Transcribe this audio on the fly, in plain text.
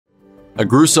A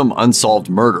gruesome unsolved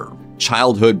murder,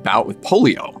 childhood bout with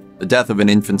polio, the death of an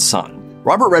infant son.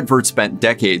 Robert Redford spent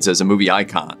decades as a movie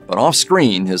icon, but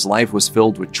off-screen, his life was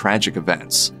filled with tragic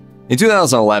events. In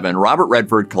 2011, Robert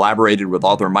Redford collaborated with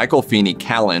author Michael Feeney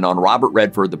Callan on Robert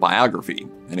Redford: The Biography,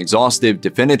 an exhaustive,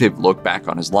 definitive look back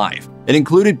on his life. It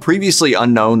included previously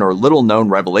unknown or little-known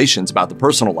revelations about the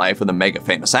personal life of the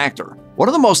mega-famous actor. One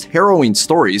of the most harrowing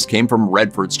stories came from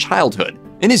Redford's childhood.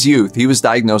 In his youth, he was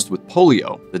diagnosed with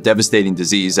polio, the devastating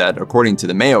disease that, according to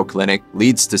the Mayo Clinic,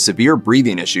 leads to severe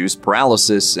breathing issues,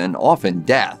 paralysis, and often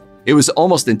death. It was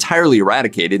almost entirely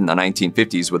eradicated in the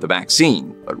 1950s with a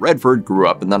vaccine, but Redford grew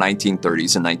up in the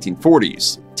 1930s and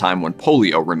 1940s, a time when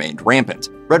polio remained rampant.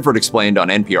 Redford explained on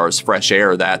NPR's Fresh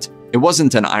Air that it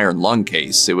wasn't an iron lung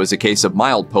case, it was a case of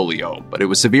mild polio, but it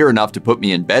was severe enough to put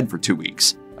me in bed for 2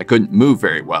 weeks. I couldn't move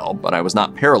very well, but I was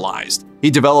not paralyzed.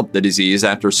 He developed the disease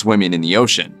after swimming in the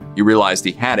ocean. He realized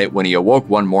he had it when he awoke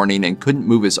one morning and couldn't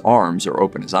move his arms or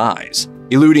open his eyes.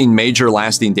 Eluding major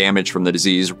lasting damage from the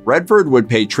disease, Redford would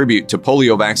pay tribute to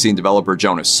polio vaccine developer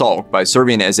Jonas Salk by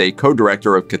serving as a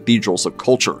co-director of Cathedrals of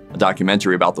Culture, a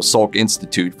documentary about the Salk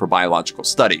Institute for Biological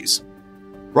Studies.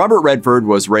 Robert Redford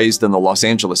was raised in the Los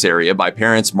Angeles area by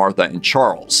parents Martha and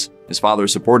Charles. His father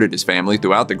supported his family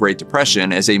throughout the Great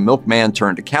Depression as a milkman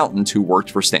turned accountant who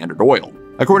worked for Standard Oil.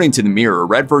 According to the Mirror,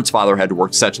 Redford's father had to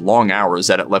work such long hours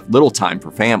that it left little time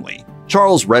for family.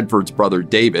 Charles Redford's brother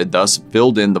David thus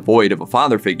filled in the void of a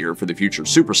father figure for the future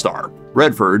superstar.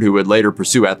 Redford, who would later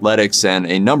pursue athletics and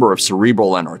a number of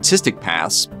cerebral and artistic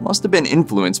paths, must have been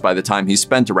influenced by the time he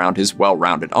spent around his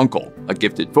well-rounded uncle, a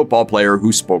gifted football player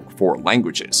who spoke 4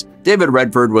 languages. David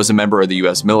Redford was a member of the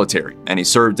U.S. military, and he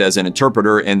served as an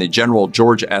interpreter in the General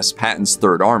George S. Patton's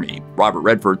Third Army. Robert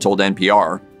Redford told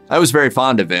NPR, "I was very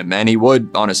fond of him, and he would,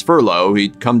 on his furlough,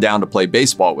 he'd come down to play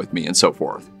baseball with me and so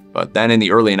forth." But then in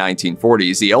the early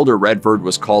 1940s, the elder Redford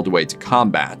was called away to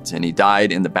combat, and he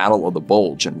died in the Battle of the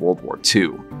Bulge in World War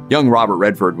II. Young Robert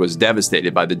Redford was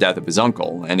devastated by the death of his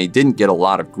uncle, and he didn't get a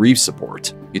lot of grief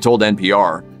support. He told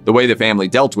NPR, "The way the family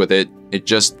dealt with it, it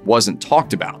just wasn't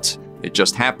talked about. It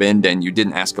just happened, and you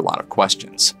didn't ask a lot of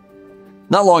questions."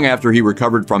 Not long after he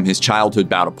recovered from his childhood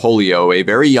bout of polio, a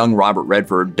very young Robert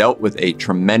Redford dealt with a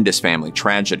tremendous family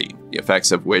tragedy, the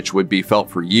effects of which would be felt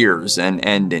for years and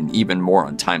end in even more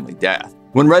untimely death.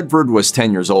 When Redford was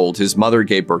 10 years old, his mother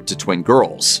gave birth to twin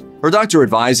girls. Her doctor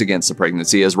advised against the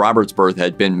pregnancy as Robert's birth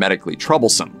had been medically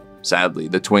troublesome. Sadly,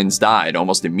 the twins died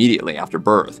almost immediately after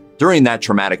birth. During that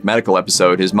traumatic medical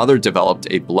episode, his mother developed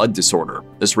a blood disorder.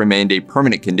 This remained a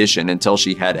permanent condition until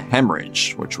she had a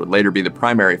hemorrhage, which would later be the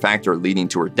primary factor leading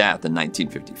to her death in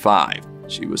 1955.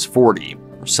 She was 40.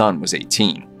 Her son was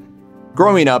 18.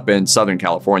 Growing up in Southern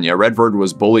California, Redford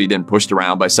was bullied and pushed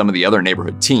around by some of the other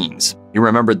neighborhood teens. He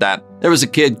remembered that there was a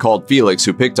kid called Felix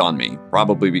who picked on me,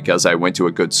 probably because I went to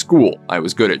a good school. I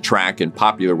was good at track and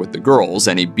popular with the girls,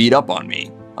 and he beat up on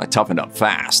me. I toughened up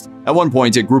fast. At one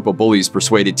point, a group of bullies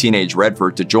persuaded teenage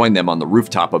Redford to join them on the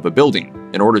rooftop of a building.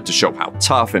 In order to show how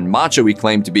tough and macho he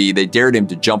claimed to be, they dared him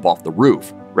to jump off the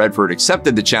roof. Redford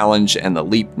accepted the challenge, and the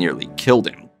leap nearly killed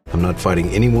him. "I'm not fighting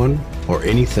anyone or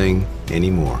anything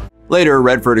anymore." Later,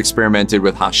 Redford experimented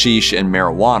with hashish and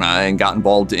marijuana and got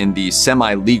involved in the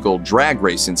semi-legal drag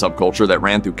racing subculture that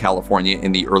ran through California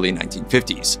in the early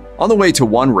 1950s. On the way to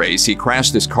one race, he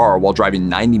crashed his car while driving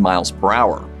 90 miles per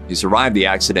hour. He survived the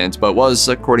accident, but was,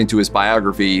 according to his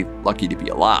biography, lucky to be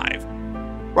alive.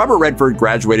 Robert Redford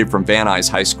graduated from Van Nuys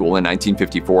High School in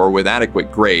 1954 with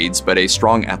adequate grades but a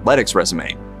strong athletics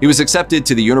resume. He was accepted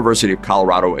to the University of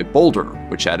Colorado at Boulder,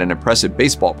 which had an impressive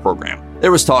baseball program.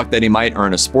 There was talk that he might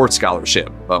earn a sports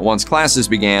scholarship, but once classes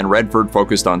began, Redford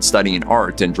focused on studying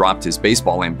art and dropped his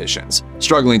baseball ambitions.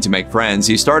 Struggling to make friends,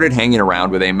 he started hanging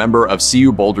around with a member of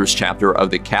CU Boulder's chapter of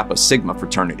the Kappa Sigma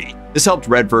fraternity. This helped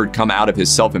Redford come out of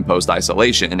his self-imposed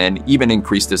isolation and even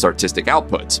increased his artistic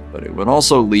output, but it would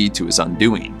also lead to his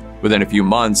undoing. Within a few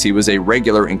months, he was a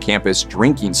regular in campus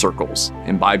drinking circles,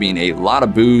 imbibing a lot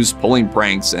of booze, pulling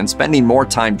pranks, and spending more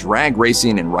time drag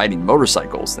racing and riding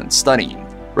motorcycles than studying.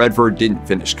 Redford didn't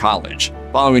finish college.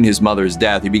 Following his mother's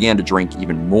death, he began to drink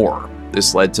even more.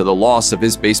 This led to the loss of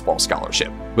his baseball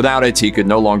scholarship. Without it, he could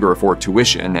no longer afford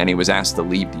tuition, and he was asked to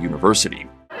leave the university.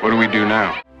 What do we do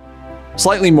now?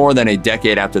 Slightly more than a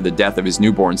decade after the death of his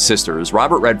newborn sisters,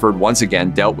 Robert Redford once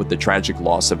again dealt with the tragic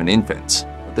loss of an infant.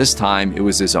 This time, it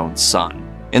was his own son.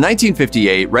 In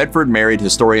 1958, Redford married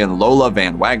historian Lola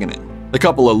Van Wagenen. The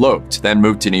couple eloped, then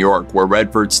moved to New York, where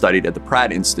Redford studied at the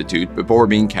Pratt Institute before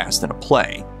being cast in a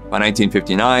play. By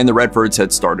 1959, the Redfords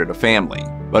had started a family.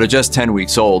 But at just 10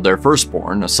 weeks old, their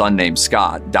firstborn, a son named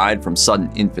Scott, died from sudden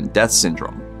infant death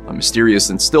syndrome. a mysterious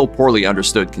and still poorly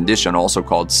understood condition also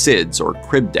called SIDS or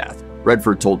crib death.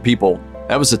 Redford told People,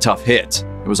 "That was a tough hit.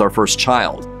 It was our first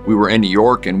child. We were in New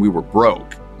York and we were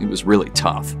broke. It was really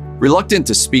tough." Reluctant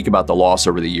to speak about the loss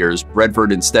over the years,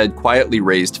 Redford instead quietly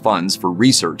raised funds for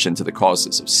research into the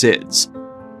causes of SIDS.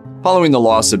 Following the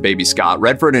loss of baby Scott,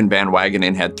 Redford and Van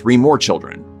Wagenen had 3 more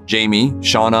children: Jamie,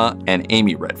 Shauna, and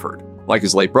Amy Redford. Like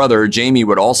his late brother, Jamie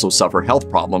would also suffer health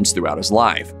problems throughout his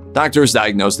life. Doctors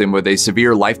diagnosed him with a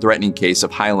severe life-threatening case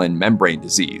of hyaline membrane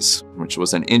disease, which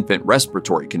was an infant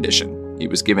respiratory condition. He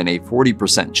was given a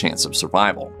 40% chance of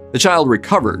survival. The child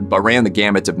recovered, but ran the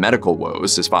gamut of medical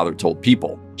woes, his father told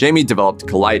People. Jamie developed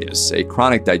colitis, a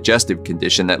chronic digestive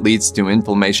condition that leads to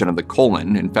inflammation of the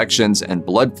colon, infections, and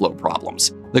blood flow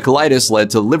problems. The colitis led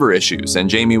to liver issues, and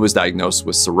Jamie was diagnosed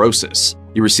with cirrhosis.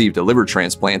 He received a liver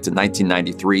transplant in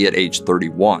 1993 at age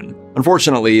 31.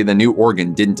 Unfortunately, the new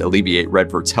organ didn't alleviate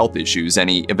Redford's health issues, and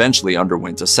he eventually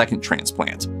underwent a second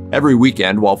transplant. Every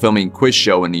weekend, while filming Quiz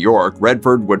Show in New York,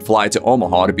 Redford would fly to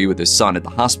Omaha to be with his son at the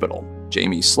hospital.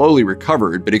 Jamie slowly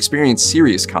recovered but experienced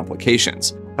serious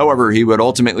complications. However, he would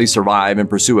ultimately survive and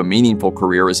pursue a meaningful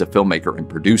career as a filmmaker and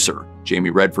producer. Jamie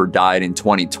Redford died in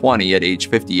 2020 at age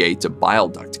 58 of bile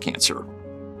duct cancer.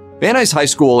 Van Nuys High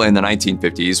School in the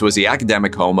 1950s was the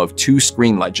academic home of 2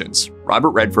 screen legends, Robert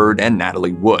Redford and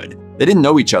Natalie Wood. They didn't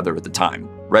know each other at the time.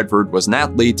 Redford was an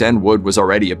athlete and Wood was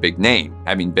already a big name,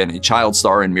 having been a child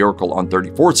star in Miracle on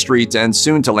 34th Street and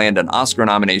soon to land an Oscar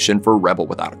nomination for Rebel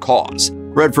Without a Cause.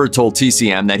 Redford told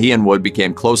TCM that he and Wood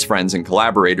became close friends and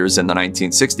collaborators in the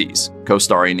 1960s,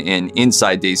 co-starring in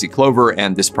Inside Daisy Clover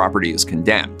and This Property is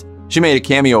Condemned. She made a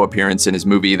cameo appearance in his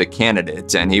movie The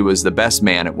Candidate, and he was the best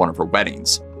man at one of her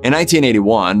weddings. In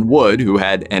 1981, Wood, who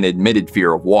had an admitted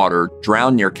fear of water,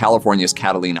 drowned near California's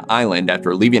Catalina Island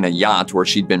after leaving a yacht where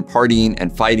she'd been partying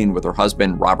and fighting with her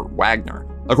husband, Robert Wagner.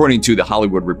 According to The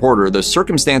Hollywood Reporter, the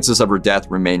circumstances of her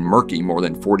death remain murky more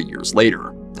than 40 years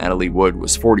later. Natalie Wood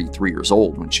was 43 years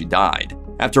old when she died.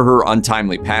 After her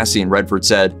untimely passing, Redford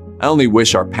said, "I only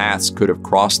wish our paths could have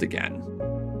crossed again."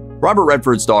 Robert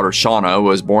Redford's daughter Shauna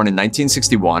was born in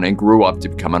 1961 and grew up to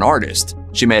become an artist.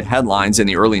 She made headlines in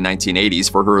the early 1980s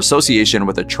for her association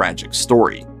with a tragic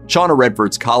story. Shauna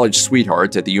Redford's college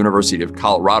sweetheart at the University of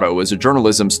Colorado was a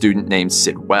journalism student named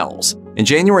Sid Wells. In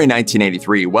January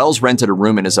 1983, Wells rented a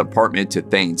room in his apartment to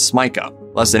Thane Smyka.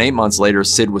 Less than 8 months later,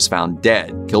 Sid was found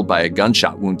dead, killed by a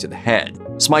gunshot wound to the head.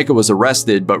 Smyka was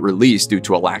arrested but released due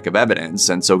to a lack of evidence,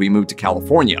 and so he moved to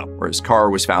California, where his car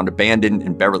was found abandoned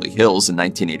in Beverly Hills in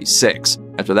 1986.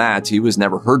 After that, he was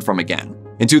never heard from again.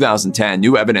 In 2010,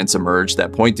 new evidence emerged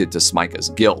that pointed to Smyka's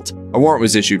guilt. A warrant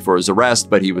was issued for his arrest,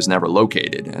 but he was never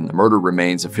located, and the murder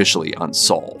remains officially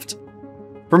unsolved.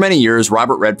 For many years,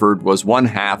 Robert Redford was one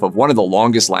half of one of the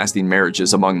longest-lasting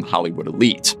marriages among the Hollywood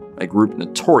elite, a group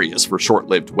notorious for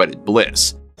short-lived wedded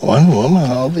bliss. One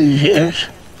woman all these years?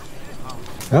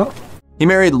 Well, He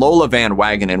married Lola Van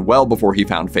Wagenen well before he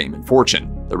found fame and fortune.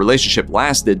 The relationship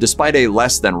lasted despite a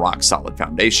less than rock-solid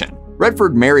foundation.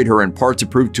 Redford married her in part to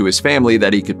prove to his family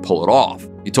that he could pull it off.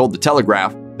 He told The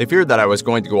Telegraph, "They feared that I was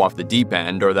going to go off the deep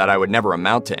end or that I would never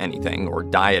amount to anything or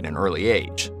die at an early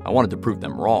age. I wanted to prove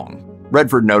them wrong."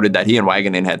 Redford noted that he and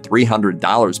Wagenen had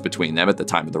 $300 between them at the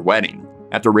time of their wedding.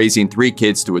 After raising 3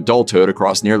 kids to adulthood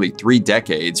across nearly 3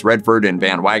 decades, Redford and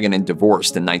Van Wagenen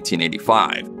divorced in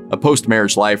 1985. A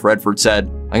post-marriage life, Redford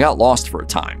said, "I got lost for a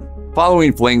time."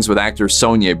 Following flings with actors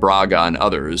Sonia Braga and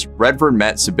others, Redford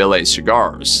met Sibyle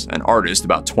Cigars, an artist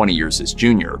about 20 years his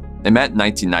junior. They met in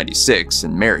 1996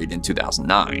 and married in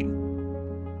 2009.